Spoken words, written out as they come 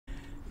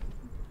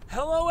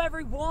Hello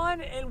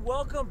everyone and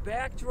welcome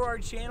back to our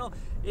channel.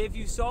 If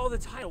you saw the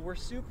title, we're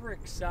super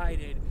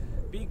excited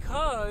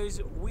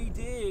because we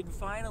did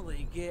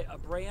finally get a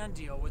brand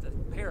deal with a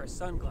pair of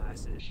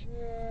sunglasses.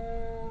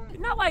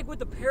 Not like with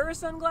the pair of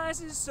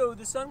sunglasses, so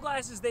the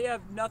sunglasses, they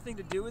have nothing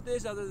to do with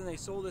this other than they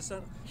sold us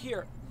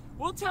here.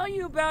 We'll tell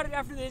you about it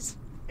after this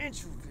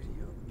intro video.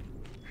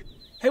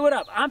 Hey, what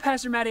up? I'm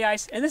Pastor Matty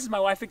Ice, and this is my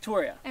wife,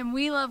 Victoria. And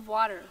we love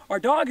water. Our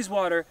dog is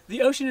water,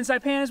 the ocean in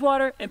Saipan is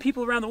water, and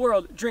people around the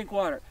world drink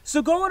water.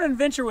 So go on an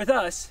adventure with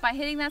us by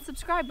hitting that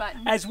subscribe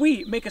button as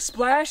we make a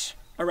splash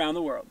around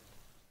the world.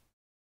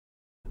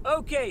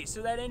 Okay,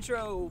 so that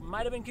intro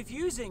might have been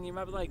confusing. You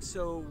might be like,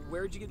 so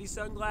where'd you get these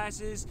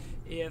sunglasses?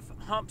 If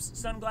Humps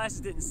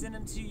Sunglasses didn't send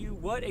them to you,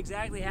 what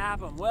exactly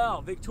happened?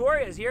 Well,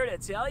 Victoria's here to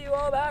tell you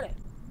all about it.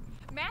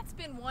 Matt's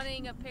been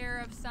wanting a pair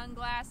of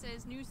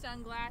sunglasses, new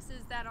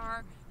sunglasses that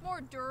are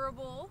more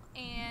durable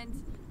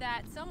and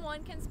that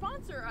someone can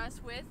sponsor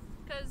us with,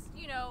 because,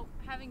 you know,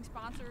 having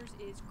sponsors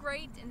is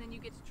great and then you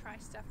get to try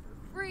stuff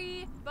for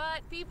free,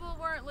 but people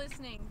weren't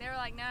listening. They were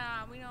like,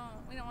 nah, we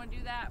don't want to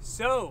do that.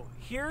 So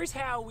here's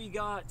how I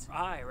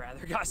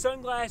got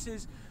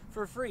sunglasses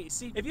for free.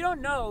 See, if you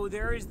don't know,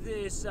 there is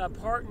this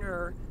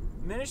partner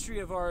ministry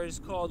of ours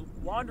called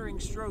Wandering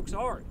Strokes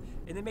Art,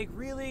 and they make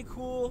really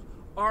cool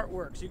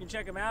artwork. So you can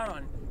check them out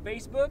on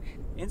Facebook,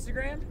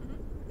 Instagram.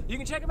 You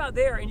can check them out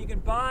there and you can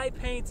buy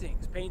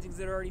paintings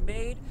that are already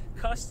made,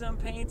 custom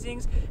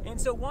paintings. And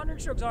so Wandering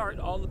Strokes Art,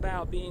 all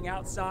about being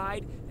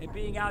outside and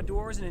being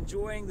outdoors and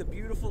enjoying the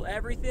beautiful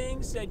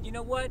everything, said, you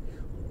know what,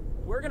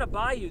 we're gonna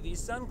buy you these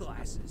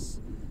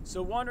sunglasses.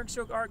 So Wandering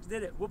Strokes Art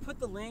did it. We'll put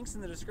the links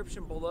in the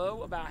description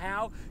below about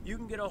how you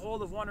can get a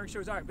hold of Wandering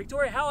Strokes Art.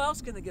 Victoria, how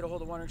else can they get a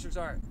hold of Wandering Strokes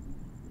Art?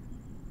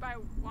 By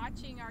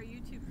watching our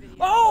YouTube videos.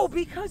 Oh,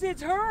 because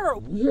it's her!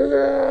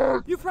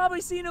 Yeah. You've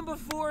probably seen them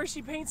before.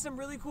 She paints some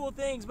really cool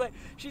things, but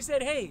she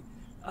said, hey,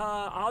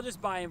 I'll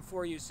just buy them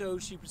for you. So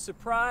she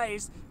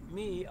surprised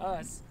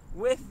us,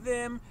 with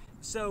them.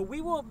 So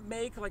we will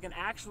make like an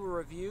actual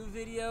review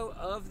video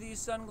of these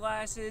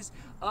sunglasses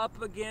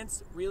up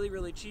against really,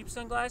 really cheap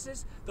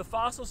sunglasses. The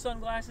Fossil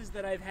sunglasses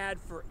that I've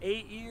had for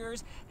 8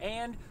 years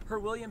and her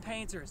William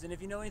Painters. And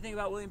if you know anything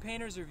about William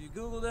Painters or if you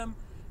Google them,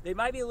 they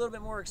might be a little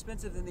bit more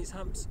expensive than these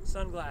Humps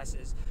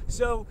sunglasses.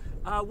 So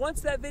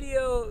once that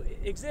video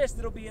exists,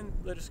 it'll be in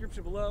the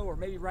description below or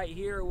maybe right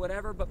here or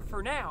whatever. But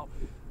for now,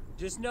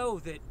 just know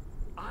that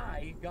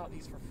I got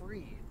these for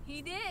free.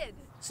 He did.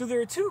 So there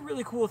are two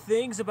really cool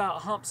things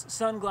about Humps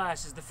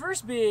sunglasses. The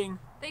first being,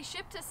 they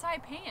ship to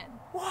Saipan.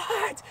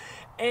 What?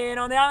 And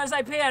on the island of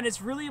Saipan,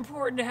 it's really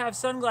important to have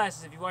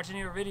sunglasses. If you watch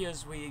any of our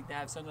videos, we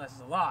have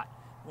sunglasses a lot.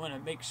 We want to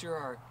make sure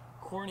our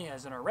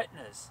corneas and our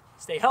retinas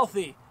stay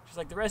healthy, just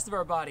like the rest of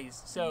our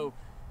bodies. So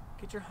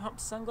get your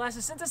Humps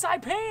sunglasses sent to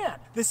Saipan.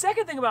 The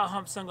second thing about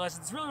Humps sunglasses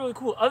that's really, really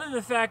cool, other than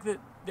the fact that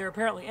they're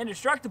apparently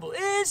indestructible,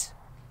 is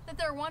that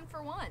they're 1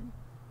 for 1.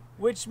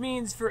 Which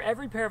means for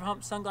every pair of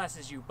Humps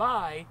sunglasses you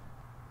buy,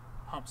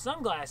 Humps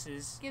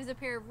sunglasses gives a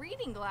pair of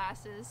reading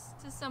glasses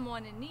to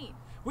someone in need.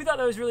 We thought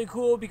that was really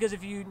cool because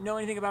if you know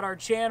anything about our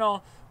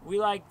channel, we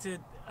like to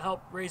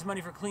help raise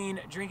money for clean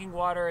drinking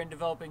water in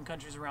developing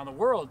countries around the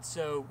world.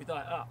 So we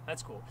thought, oh,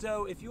 that's cool.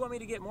 So if you want me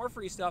to get more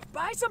free stuff,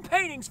 buy some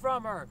paintings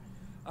from her.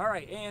 All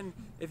right, and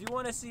if you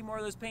want to see more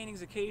of those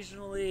paintings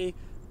occasionally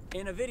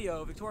in a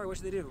video, Victoria, what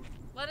should they do?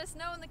 Let us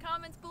know in the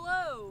comments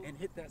below. And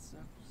hit that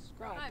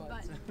subscribe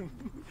button.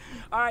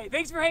 All right,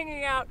 thanks for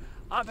hanging out.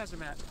 I'm Pastor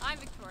Matt. I'm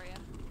Victoria.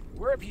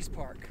 We're at Peace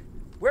Park.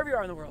 Wherever you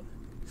are in the world,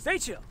 stay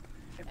chill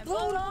and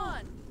float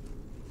on.